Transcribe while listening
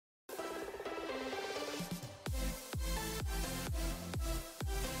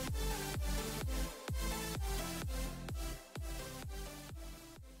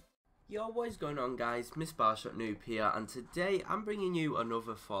Yo, what is going on guys, MrBioshockNoob here, and today I'm bringing you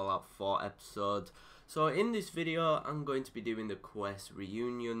another Fallout 4 episode. So in this video I'm going to be doing the quest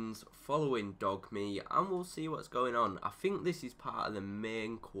reunions following Dogmeat, and we'll see what's going on. I think this is part of the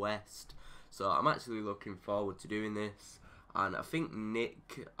main quest, so I'm actually looking forward to doing this. And I think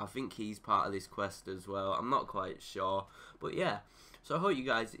Nick, he's part of this quest as well, I'm not quite sure. But yeah, so I hope you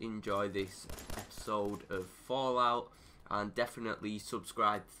guys enjoy this episode of Fallout. And definitely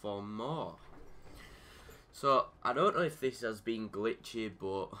subscribe for more. So I don't know if this has been glitchy,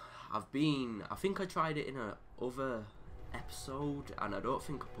 but I think I tried it in a other episode and I don't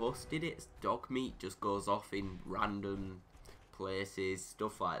think I posted it. Dogmeat just goes off in random places,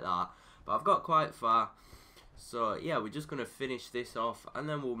 stuff like that. But I've got quite far. So yeah, we're just gonna finish this off and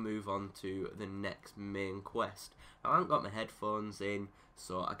then we'll move on to the next main quest. Now, I haven't got my headphones in,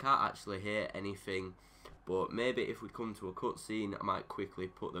 so I can't actually hear anything. But maybe if we come to a cutscene, I might quickly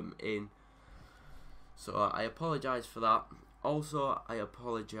put them in. So I apologise for that. Also, I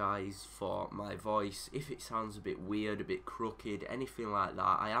apologise for my voice. If it sounds a bit weird, a bit crooked, anything like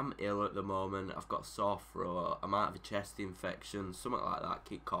that. I am ill at the moment. I've got a sore throat. I might have a chest infection, something like that.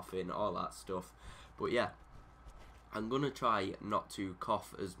 Keep coughing, all that stuff. But yeah, I'm going to try not to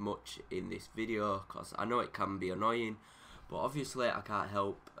cough as much in this video, because I know it can be annoying. But obviously, I can't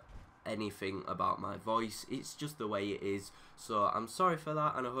help anything about my voice, it's just the way it is, so I'm sorry for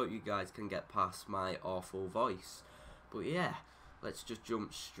that, and I hope you guys can get past my awful voice. But yeah, let's just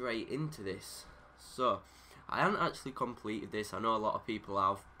jump straight into this. So I haven't actually completed this. I know a lot of people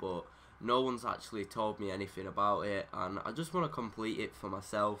have, but no one's actually told me anything about it, and I just want to complete it for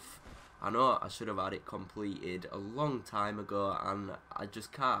myself. I know I should have had it completed a long time ago, and I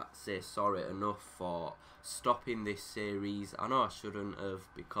just can't say sorry enough for stopping this series. I know I shouldn't have,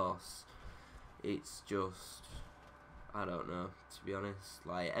 because it's just, I don't know, to be honest.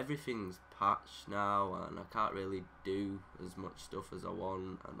 Like, everything's patched now, and I can't really do as much stuff as I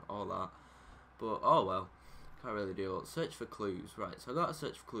want and all that. But, oh well, can't really do it. Search for clues. Right, so I gotta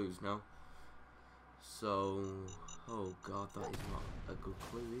search for clues now. So, oh god, that is not a good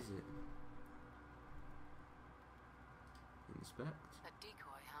clue, is it? Inspect. A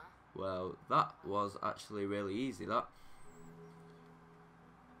decoy, huh? Well, that was actually really easy, that.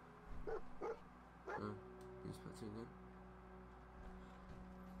 Inspect it again.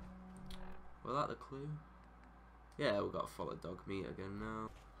 Well, that the clue? Yeah, we've got to follow Dogmeat again now.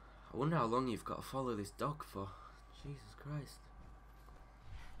 I wonder how long you've got to follow this dog for. Jesus Christ.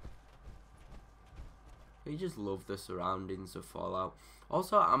 You just love the surroundings of Fallout.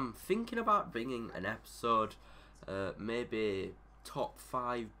 Also, I'm thinking about bringing an episode, maybe top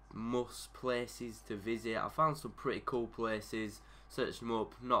 5 must places to visit. I found some pretty cool places, searched them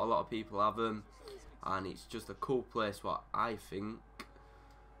up, not a lot of people have them, and it's just a cool place, what I think.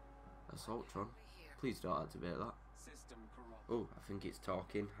 Assaultron, please don't activate that. Oh, I think it's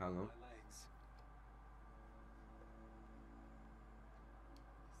talking, hang on.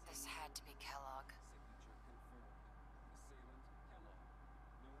 This had to be Kellogg.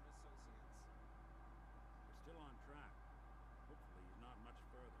 We're still on track. Hopefully he's not much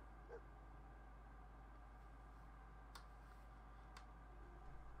further.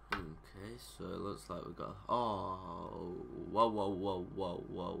 Okay, so it looks like we got. Oh, whoa, whoa, whoa, whoa,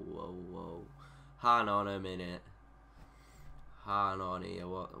 whoa, whoa, whoa. Hang on a minute. Hang on here.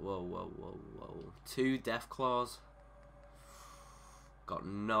 What? Whoa, whoa, whoa, whoa. 2 death claws. Got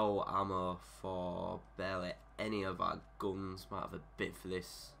no ammo for barely any of our guns. Might have a bit for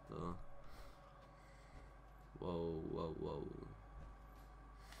this though. Whoa, whoa, whoa.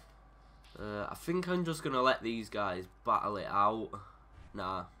 I think I'm just gonna let these guys battle it out.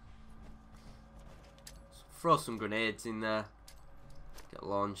 Nah. So throw some grenades in there. Get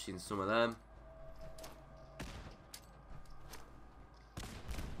launching some of them.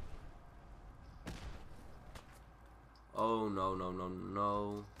 Oh no, no, no,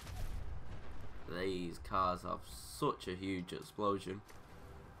 no. These cars have such a huge explosion.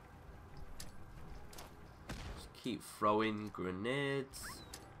 Just keep throwing grenades.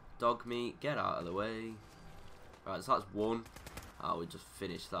 Dogmeat, get out of the way. Right, so that's 1. Oh, we just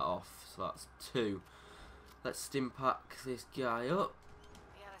finished that off. So that's 2. Let's stim pack this guy up.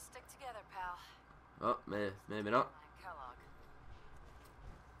 We gotta stick together, pal. Oh, maybe not. Kellogg.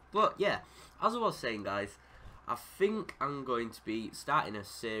 But yeah, as I was saying, guys, I think I'm going to be starting a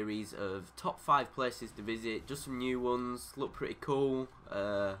series of top 5 places to visit, just some new ones, look pretty cool.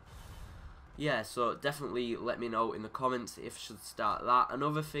 Yeah, so definitely let me know in the comments if I should start that.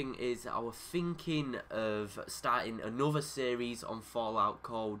 Another thing is I was thinking of starting another series on Fallout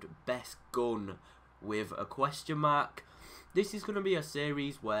called Best Gun with a question mark. this is going to be a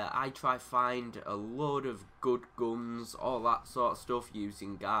series where I try find a load of good guns, all that sort of stuff,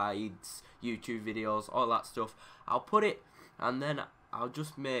 using guides, YouTube videos, all that stuff. I'll put it, and then I'll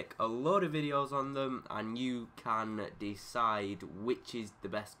just make a load of videos on them, and you can decide which is the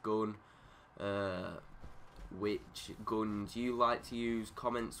best gun, which guns you like to use,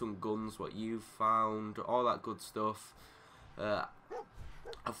 comment some guns, what you've found, all that good stuff.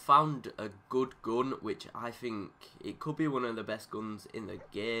 I've found a good gun which I think it could be one of the best guns in the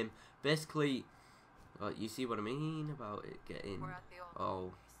game. Basically, you see what I mean about it getting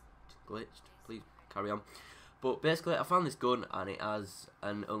all glitched. Please carry on. But basically, I found this gun and it has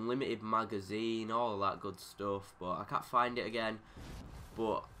an unlimited magazine, all that good stuff, but I can't find it again.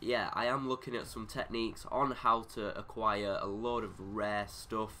 But yeah, I am looking at some techniques on how to acquire a load of rare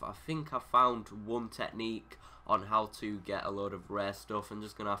stuff. I think I found one technique on how to get a load of rare stuff. I'm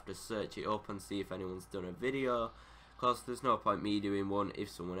just going to have to search it up and see if anyone's done a video, because there's no point me doing one if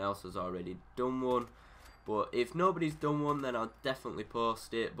someone else has already done one. But if nobody's done one, then I'll definitely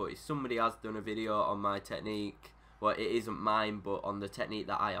post it. But if somebody has done a video on my technique, well, it isn't mine, but on the technique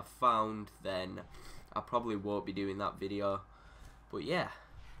that I have found, then I probably won't be doing that video. But yeah,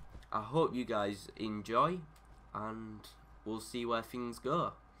 I hope you guys enjoy, and we'll see where things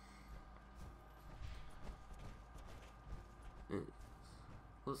go. It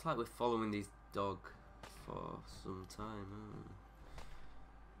looks like we're following this dog for some time.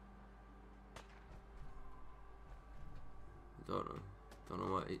 Don't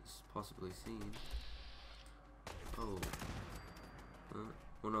know what it's possibly seen. Oh,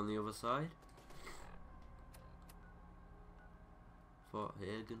 one on the other side. Fort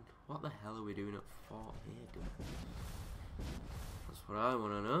Hagen. What the hell are we doing at Fort Hagen? That's what I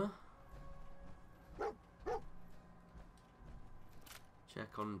want to know.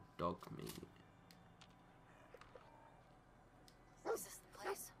 Check on dog meat. Is this the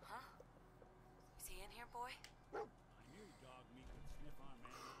place, huh? Is he in here, boy? I knew dog meat would sniff on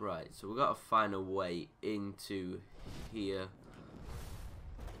man. Right, so we got to find a way into here.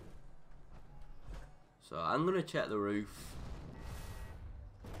 So I'm gonna check the roof.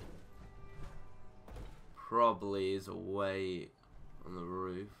 Probably is a way on the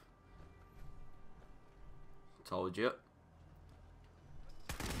roof. Told you.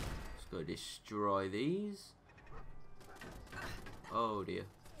 Let's go destroy these. Oh dear.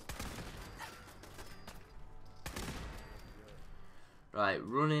 Right,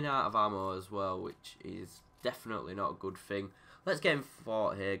 running out of ammo as well, which is definitely not a good thing. Let's get in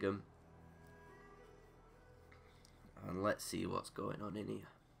Fort Hagen. And let's see what's going on in here.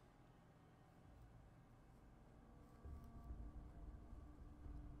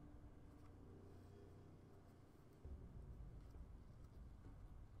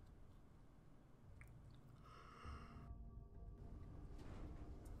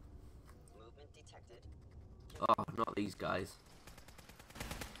 Detected. Oh, not these guys.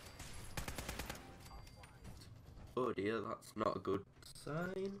 Oh dear, that's not a good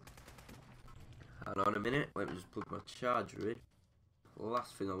sign. Hang on a minute, let me just plug my charger in. The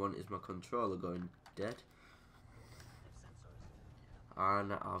last thing I want is my controller going dead.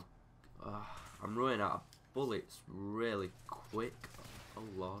 And I'm running out of bullets really quick. Oh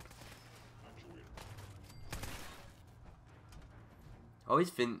lord. I always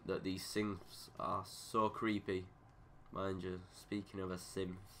think that these synths are so creepy. Mind you, speaking of a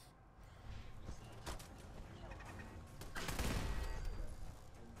synth.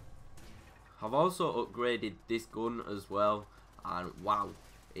 I've also upgraded this gun as well, and wow,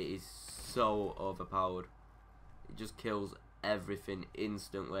 it is so overpowered. It just kills everything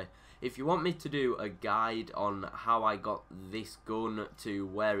instantly. If you want me to do a guide on how I got this gun to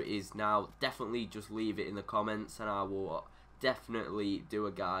where it is now, definitely just leave it in the comments and I will definitely do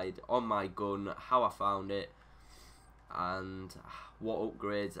a guide on my gun, how I found it, and what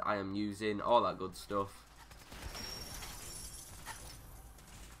upgrades I am using, all that good stuff.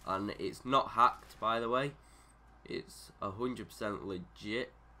 And it's not hacked, by the way. It's 100%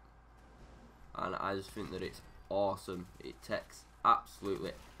 legit, and I just think that it's awesome. It takes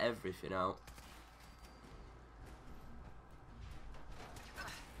absolutely everything out.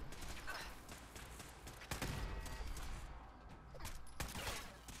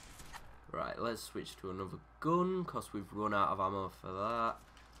 Right, let's switch to another gun, because we've run out of ammo for that.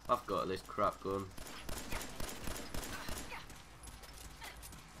 I've got this crap gun.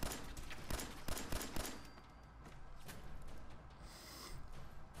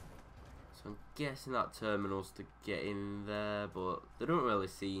 So I'm guessing that terminal's to get in there, but they don't really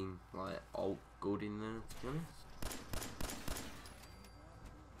seem like all good in there, to be honest.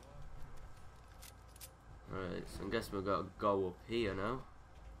 Right, so I guess we've got to go up here now.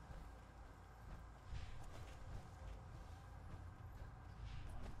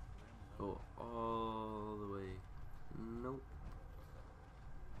 Go all the way. Nope.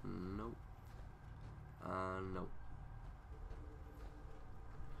 Nope. And nope.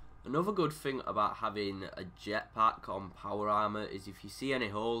 Another good thing about having a jetpack on power armor is if you see any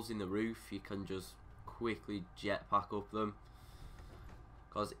holes in the roof, you can just quickly jetpack up them.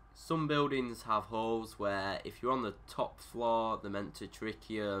 Because some buildings have holes where if you're on the top floor, they're meant to trick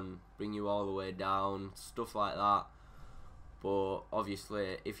you and bring you all the way down, stuff like that. But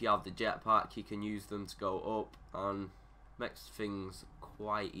obviously, if you have the jetpack, you can use them to go up and makes things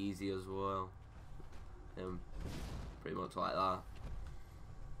quite easy as well. Pretty much like that.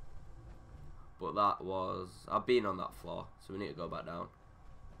 But that was... I've been on that floor, so we need to go back down.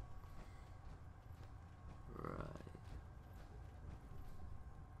 Right.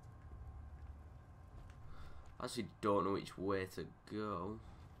 I actually don't know which way to go.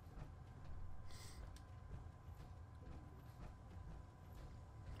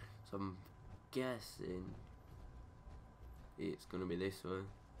 So I'm guessing it's gonna be this way.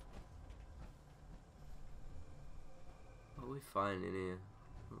 What are we finding here?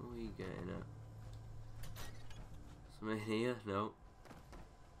 What are we getting at? Something here? No.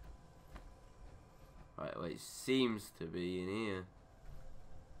 Right, well, it seems to be in here.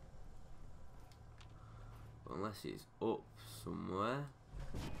 But unless it's up somewhere.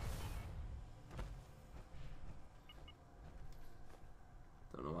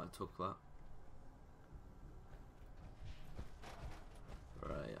 Don't know why I took that.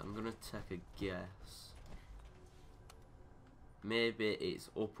 Right, I'm gonna take a guess. Maybe it's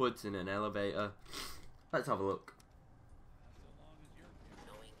upwards in an elevator. Let's have a look.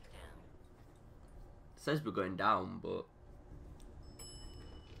 It says we're going down, but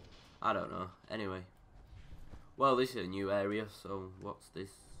I don't know. Anyway. Well, this is a new area, so what's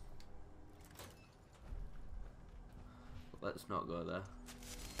this? Let's not go there.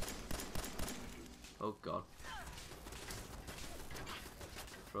 Oh god.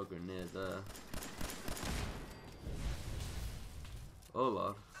 Throw a grenade there. Oh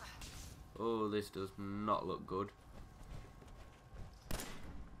lord. Oh, this does not look good.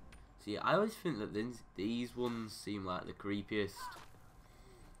 See, I always think that these ones seem like the creepiest.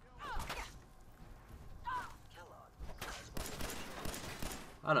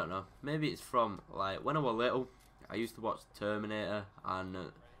 I don't know. Maybe it's from, like, when I was little, I used to watch Terminator, and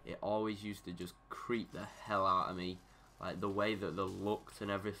it always used to just creep the hell out of me. Like, the way that they looked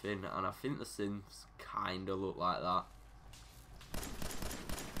and everything, and I think the synths kinda look like that.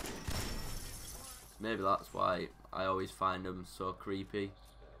 Maybe that's why I always find them so creepy.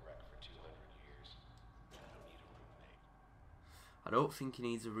 I don't think he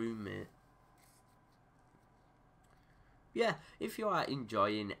needs a roommate. Yeah, if you are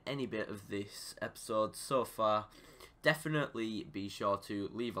enjoying any bit of this episode so far, definitely be sure to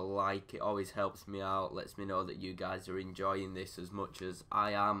leave a like. It always helps me out, lets me know that you guys are enjoying this as much as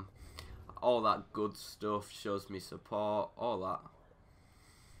I am. All that good stuff, shows me support, all that.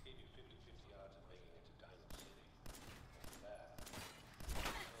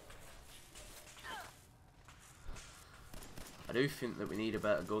 I do think that we need a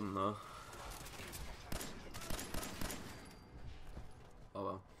better gun though. Oh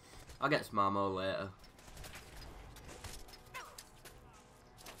well. I'll get some ammo later.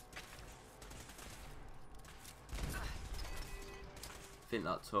 I think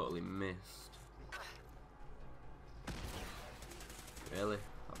that totally missed. Really?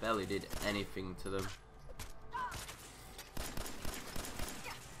 I barely did anything to them.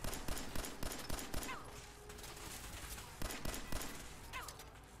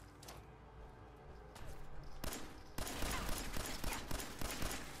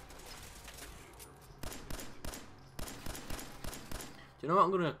 Do you know what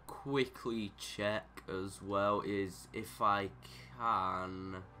I'm gonna quickly check as well is if I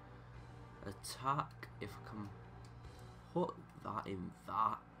can attack, if I can put that in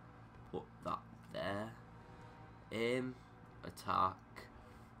that, put that there, aim, attack,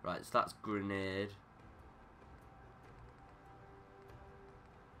 right, so that's grenade,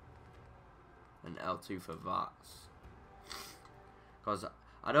 and L2 for VATS, because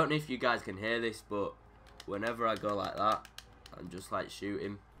I don't know if you guys can hear this, but whenever I go like that, I'm just like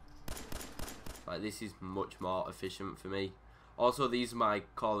shooting. Like, this is much more efficient for me. Also, these are my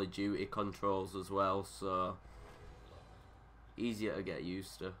Call of Duty controls as well, so easier to get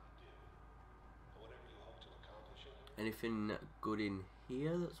used to. Anything good in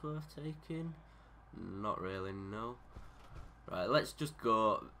here that's worth taking? Not really, no. Right, let's just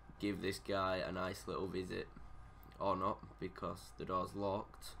go give this guy a nice little visit. Or not, because the door's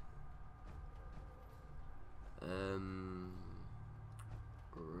locked. Right.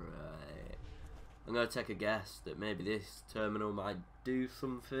 I'm gonna take a guess that maybe this terminal might do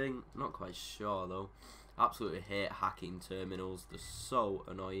something. Not quite sure though. Absolutely hate hacking terminals. They're so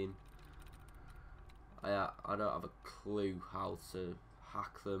annoying. I don't have a clue how to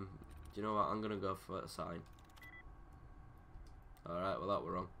hack them. Do you know what? I'm gonna go for a sign. Alright, well that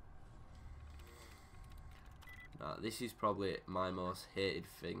were wrong. Nah, this is probably my most hated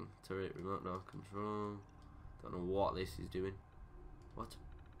thing. Turret, remote door control. Don't know what this is doing. What?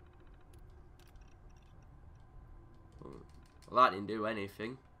 Well, that didn't do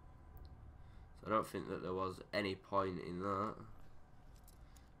anything. So I don't think that there was any point in that.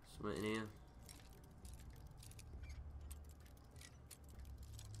 Something in here.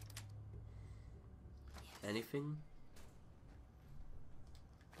 Anything?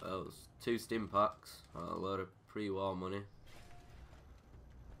 Well, there's 2 stim packs, a load of pre-war money.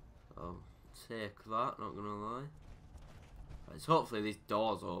 I'll take that, not gonna lie. Right, so hopefully this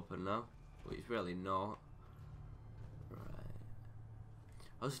door's open now, but it's really not. Right.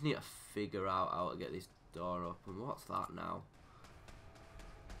 I just need to figure out how to get this door open. What's that now?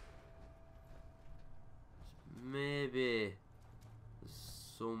 Maybe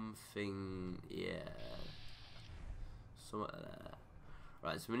something, yeah. Something there.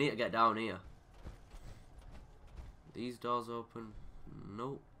 Right, so we need to get down here. These doors open?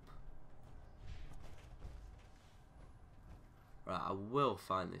 Nope. Right, I will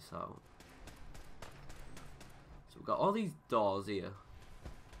find this out. So we've got all these doors here.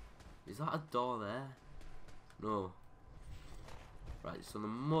 Is that a door there? No. Right, so there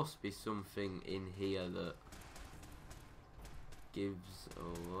must be something in here that gives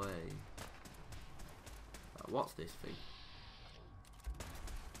away. Right, what's this thing?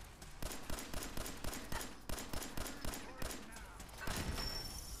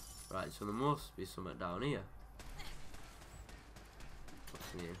 Right, so there must be something down here.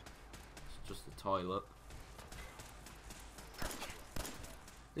 What's in here? It's just a toilet.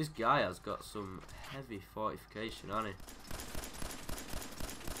 This guy has got some heavy fortification, hasn't he?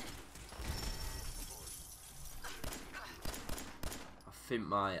 I think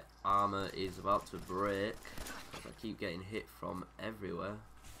my armor is about to break because I keep getting hit from everywhere.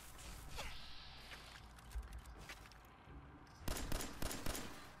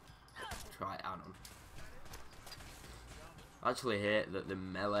 Try it, on. I actually hate that the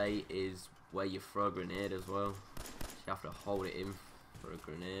melee is where you throw a grenade as well. You have to hold it in for a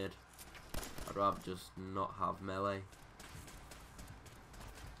grenade. I'd rather just not have melee.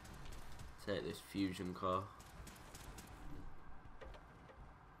 Take this fusion core.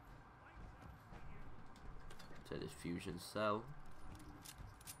 Take this fusion cell.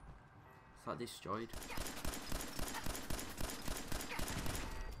 Is that destroyed?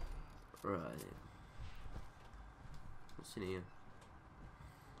 Right. What's in here?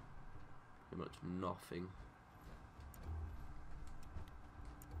 Pretty much nothing.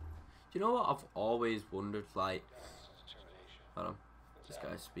 Do you know what I've always wondered, like, hold on, this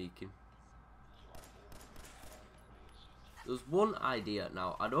guy's speaking. There's one idea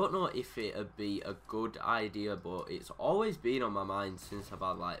now, I don't know if it'd be a good idea, but it's always been on my mind since I've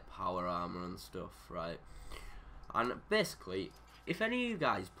had like power armor and stuff, right? And basically, if any of you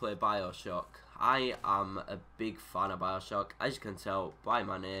guys play Bioshock, I am a big fan of Bioshock, as you can tell by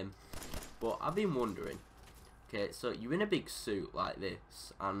my name. But I've been wondering, okay, so you're in a big suit like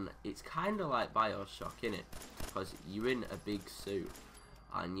this, and it's kind of like Bioshock, innit? Because you're in a big suit,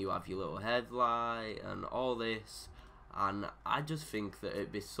 and you have your little headlight, and all this, and I just think that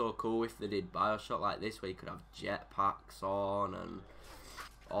it'd be so cool if they did Bioshock like this, where you could have jetpacks on, and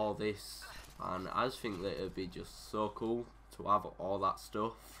all this, and I just think that it'd be just so cool to have all that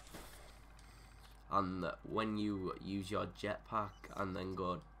stuff. And when you use your jetpack and then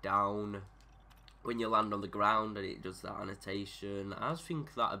go down, when you land on the ground and it does that annotation, I just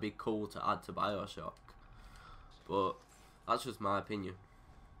think that'd be cool to add to Bioshock. But that's just my opinion.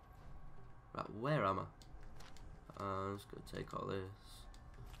 Right, where am I? I'm just gonna take all this.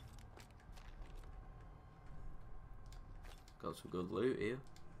 Got some good loot here.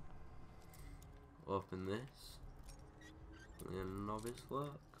 Open this. Only a novice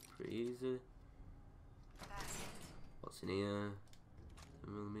lock, pretty easy. What's in here?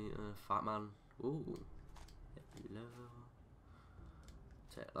 10mm, fat man. Ooh. Hello.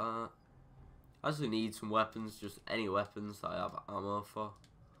 Take that. I actually need some weapons, just any weapons that I have ammo for.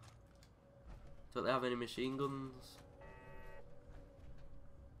 Don't they have any machine guns?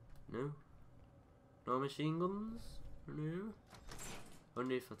 No? No machine guns? No?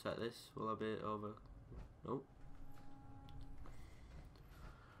 Wonder if I take this, will I be over? Nope.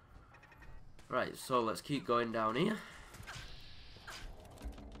 Right, so let's keep going down here.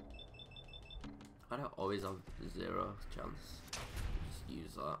 I don't always have 0 chance. Just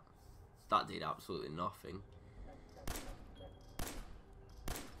use that. That did absolutely nothing.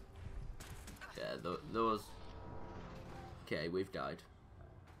 Yeah, those... Okay, we've died.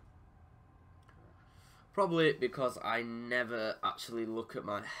 Probably because I never actually look at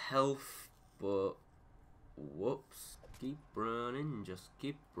my health, but... Whoops. Keep running, just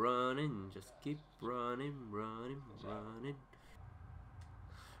keep running, just keep running, running.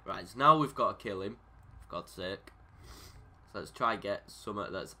 Right, so now we've got to kill him, for God's sake. So let's try get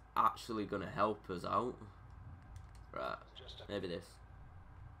something that's actually going to help us out. Right, maybe this.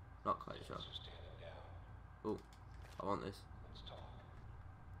 Not quite sure. Oh, I want this.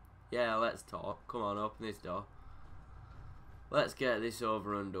 Yeah, let's talk. Come on, open this door. Let's get this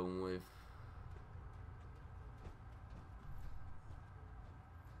over and done with.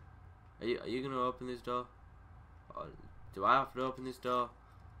 Are you gonna open this door? Or do I have to open this door?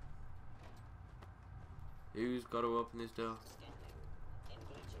 Who's got to open this door?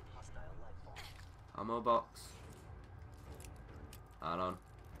 Ammo box. Hold on.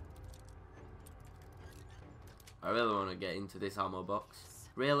 I really want to get into this ammo box.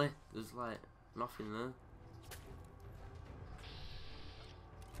 Really? There's like nothing there.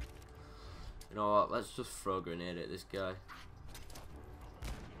 You know what? Let's just throw a grenade at this guy.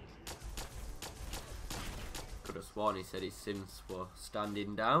 Could have sworn he said his sims were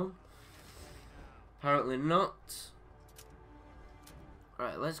standing down. Apparently not.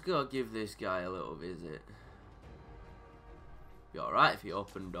 Right, let's go give this guy a little visit. Be alright if he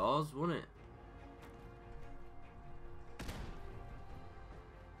opened doors, wouldn't it?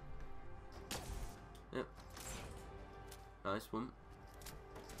 Yep. Nice one.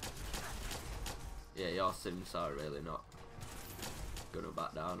 Yeah, your sims are really not gonna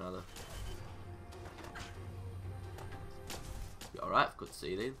back down, are they? Be alright, good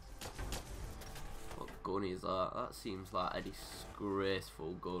seeing. What gun is that? That seems like a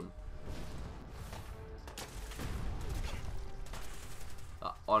disgraceful gun.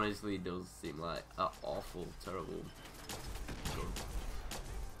 That honestly does seem like an awful, terrible gun.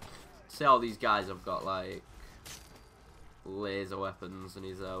 See how these guys have got like laser weapons and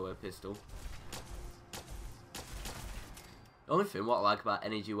his pistol. The only thing what I like about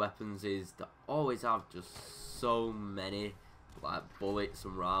energy weapons is they always have just so many like bullets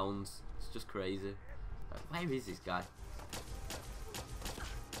and rounds. It's just crazy. Like, where is this guy?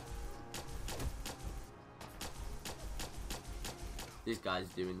 This guy's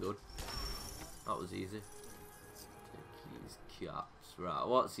doing good. That was easy. Take his caps. Right,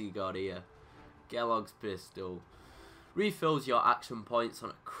 what's he got here? Kellogg's pistol. Refills your action points on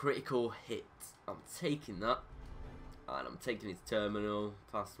a critical hit. I'm taking that. And I'm taking his terminal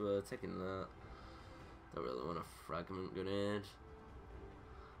password. Taking that. Don't really want a fragment grenade.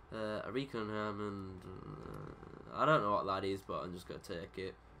 A recon Hammond. I don't know what that is, but I'm just gonna take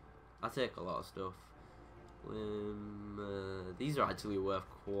it. I take a lot of stuff. These are actually worth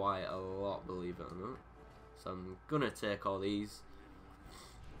quite a lot, believe it or not. So I'm gonna take all these.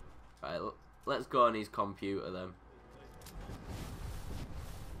 Right, let's go on his computer then.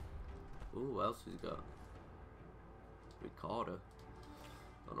 Ooh, what else has he got? Recorder.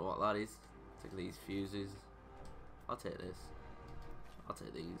 Don't know what that is. Take these fuses. I'll take this. I'll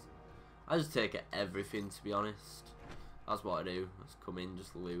take these. I just take everything, to be honest. That's what I do. Just come in,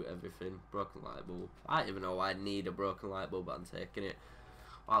 just loot everything. Broken light bulb. I don't even know why I need a broken light bulb, but I'm taking it.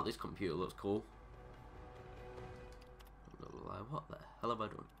 Wow, this computer looks cool. What the hell have I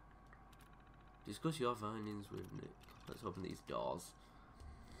done? Discuss your findings with Nick. Let's open these doors.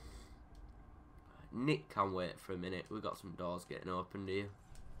 Nick can wait for a minute. We've got some doors getting opened here.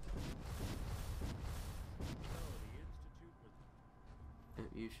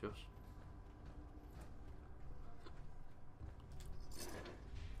 You shush.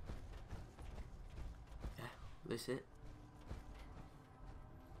 Yeah, this it.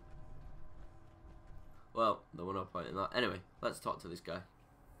 Well, there were no point in that. Anyway, let's talk to this guy.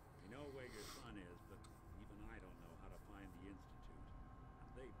 We know where your son is, but even I don't know how to find the Institute.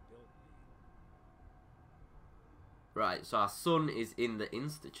 And they built me. Right, so our son is in the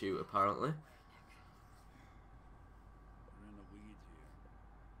Institute, apparently. We're in the weeds here.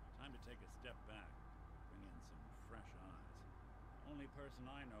 Time to take a step back. Bring in some fresh eyes. Only person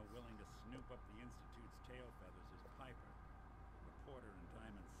I know willing to snoop up the Institute's tail feathers is Piper, reporter in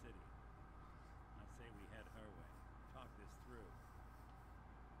Diamond City. I say we head her way. Talk this through.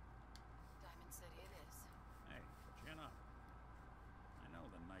 Diamond City it is. Hey, chin up. I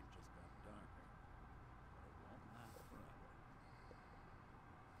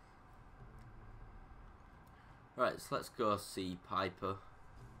Right, so let's go see Piper.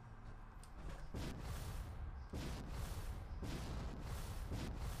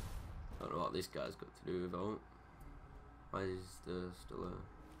 Don't know what this guy's got to do with it. Why is there still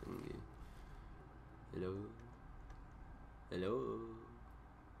a thingy? Hello? Hello?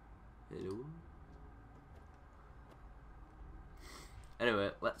 Hello? Anyway,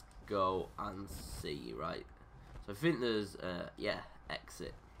 let's go and see, right? So I think there's, yeah,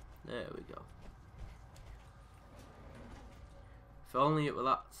 exit. There we go. If only it were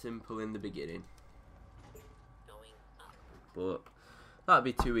that simple in the beginning. But that'd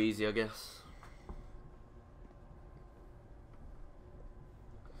be too easy, I guess.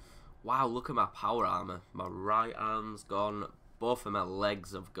 Wow, look at my power armor. My right arm's gone. Both of my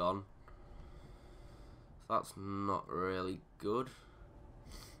legs have gone. That's not really good.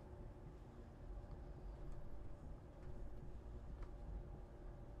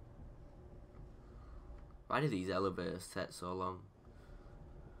 Why do these elevators take so long?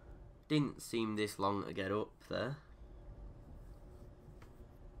 Didn't seem this long to get up there.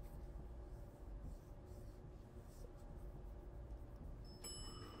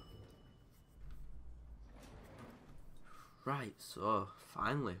 Right, so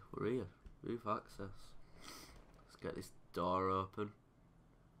finally we're here. Roof access. Let's get this door open.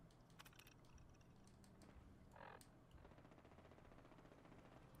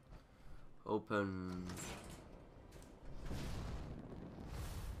 Open.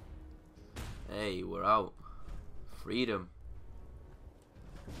 Hey, we're out. Freedom.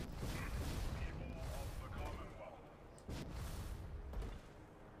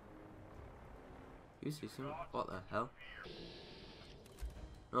 You see something? What the hell?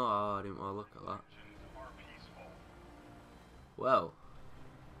 No, I didn't want to look at that. Well.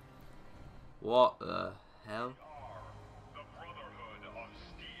 What the hell?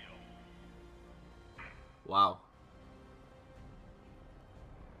 Wow.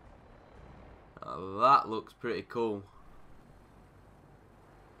 Now that looks pretty cool.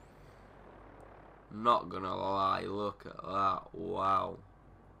 Not gonna lie, look at that. Wow.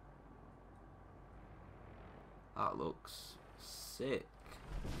 That looks sick.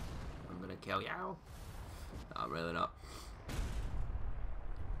 I'm gonna kill you. No, I'm really not.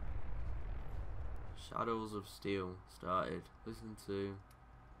 Shadows of Steel started. Listen to.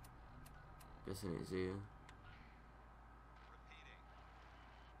 Guessing it's here.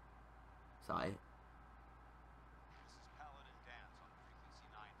 Is that it? This is Paladin Dance on frequency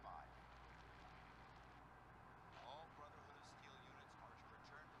 95. All Brotherhood of Steel units are to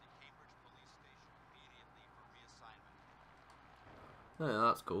return to the Cambridge police station immediately for reassignment. Yeah,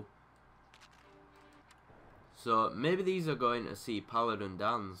 that's cool. So maybe these are going to see Paladin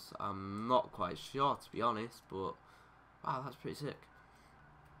dance. I'm not quite sure, to be honest, but wow, that's pretty sick.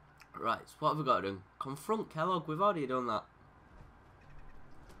 Right, so what have we got to do? Confront Kellogg. We've already done that.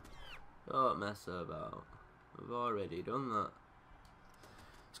 Don't mess about. We've already done that.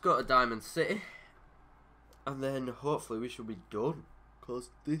 Let's go to Diamond City, and then hopefully we should be done.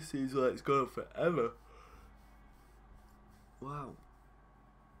 Cause this is like it's going forever. Wow.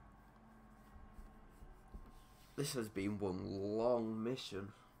 This has been one long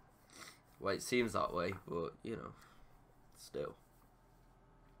mission. Well, it seems that way, but you know, still.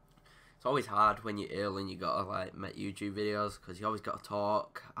 It's always hard when you're ill and you gotta like make YouTube videos because you always gotta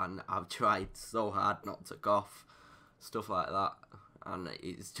talk, and I've tried so hard not to cough, stuff like that, and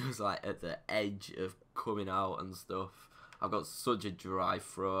it's just like at the edge of coming out and stuff. I've got such a dry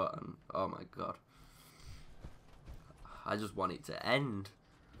throat, and oh my god, I just want it to end.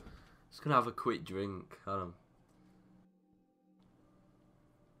 Just gonna have a quick drink.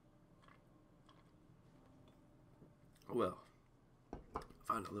 Well,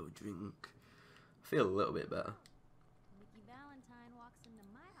 find a little drink. I feel a little bit better. Mickey Valentine walks into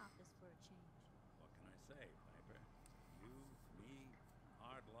my office for a change. What can I say, Piper? You, me,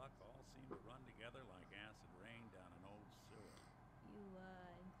 hard luck all seem to run together like acid rain down an old sewer. You,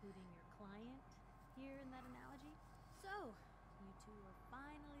 including your client here in that analogy? So, you two are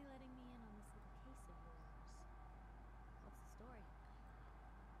finally letting me in on this little case of yours. What's the story?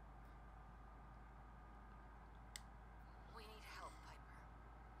 We need help, Piper.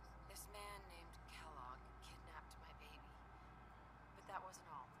 This man named Kellogg kidnapped my baby. But that wasn't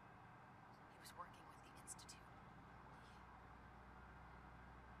all. He was working with the Institute.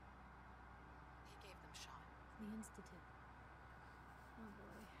 He gave them Sean. The Institute. Oh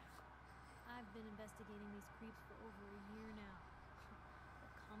boy. I've been investigating these creeps for over a year now. The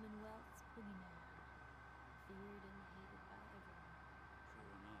Commonwealth's boogeyman. Feared and hated by everyone.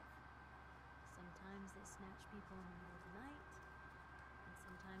 True enough. Sometimes they snatch people in the middle of the night, and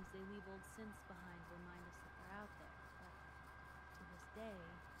sometimes they leave old synths behind to remind us that there out there, but to this day,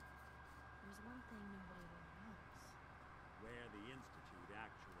 there's one thing nobody really knows. Where the Institute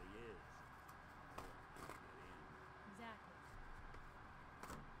actually is. Or how to get in. Exactly.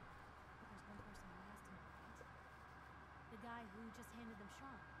 But there's one person who has to know, right? The guy who just handed them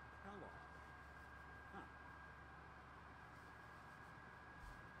Sean. Hello. Huh.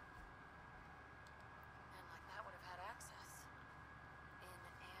 And like that would have had access. In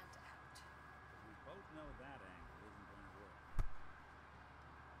and out. But we both know that angle isn't going to work.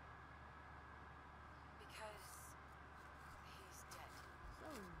 Because he's dead. So,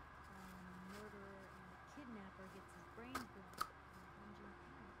 murderer and a kidnapper gets his brains blown by avenging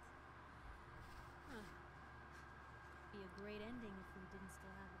parents. Huh. Be a great ending if we didn't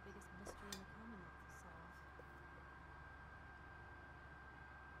still have the biggest mystery in the Commonwealth to solve.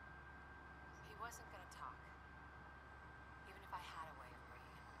 He wasn't gonna talk. Even if I had a way of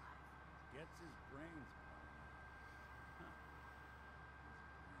bringing him alive. Gets his brains blown out. Huh. His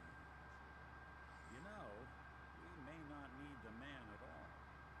brains. You know, we may not need the man at all.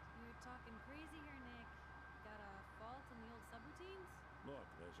 You're talking crazy here, Nick. Got a fault in the old subroutines? Look,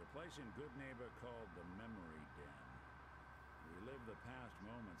 there's a place in Good Neighbor called the Memory Den. Relive the past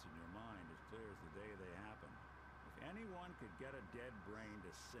moments in your mind as clear as the day they happened. If anyone could get a dead brain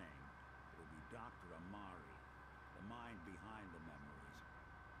to sing, it would be Dr. Amari, the mind behind the memories.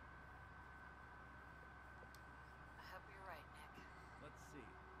 I hope you're right, Nick. Let's see.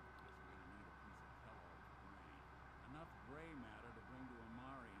 Guess we're gonna need a piece of Kellogg's brain. Enough gray matter to bring to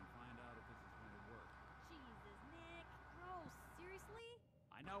Amari and find out if this is going to work. Jesus, Nick. Gross. Seriously?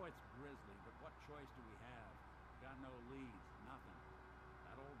 I know it's grisly, but what choice do we have? Got no leads, nothing.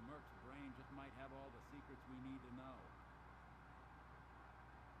 That old merc's brain just might have all the secrets we need to know.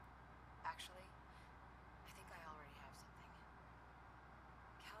 Actually, I think I already have something.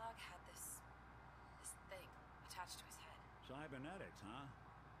 Kellogg had this thing attached to his head. Cybernetics, huh?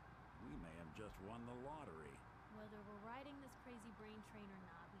 We may have just won the lottery. Whether we're riding this crazy brain train or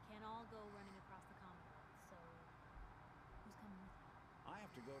not, we can't all go running across the Commonwealth, so who's coming with me? I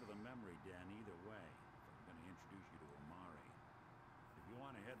have to go to the Memory Den either way, if I'm going to introduce you to Amari. If you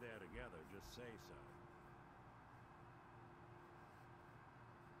want to head there together, just say so.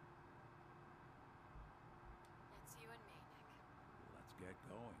 It's you and me, Nick. Let's get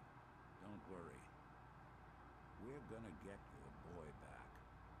going. Don't worry. We're gonna get your boy back.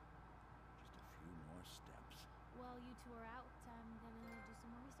 Just a few more steps. While you two are out, I'm gonna do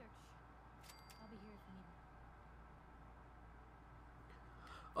some more research. I'll be here if you need me.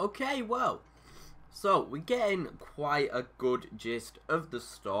 Okay, well, so we're getting quite a good gist of the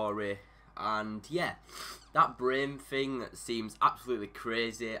story, and yeah, that brain thing seems absolutely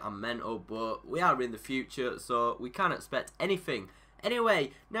crazy and mental, but we are in the future, so we can't expect anything.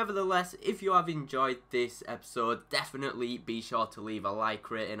 Anyway, nevertheless, if you have enjoyed this episode, definitely be sure to leave a like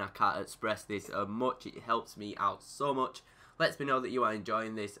rating. I can't express this much, it helps me out so much. Lets me know that you are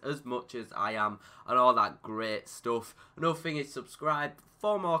enjoying this as much as I am, and all that great stuff. Another thing is subscribe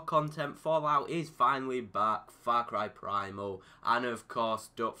for more content. Fallout is finally back, Far Cry Primal, and of course,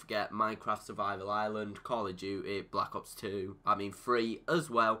 don't forget Minecraft Survival Island, Call of Duty, Black Ops 2, 3 as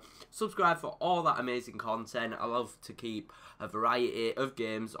well. Subscribe for all that amazing content. I love to keep a variety of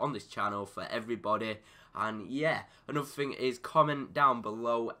games on this channel for everybody. And yeah, another thing is comment down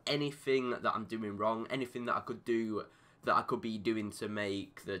below anything that I'm doing wrong, anything that I could do, that I could be doing to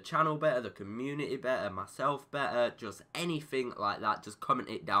make the channel better, the community better, myself better, just anything like that. Just comment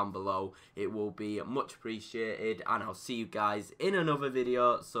it down below. It will be much appreciated, and I'll see you guys in another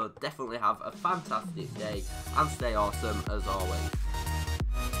video. So definitely have a fantastic day and stay awesome as always.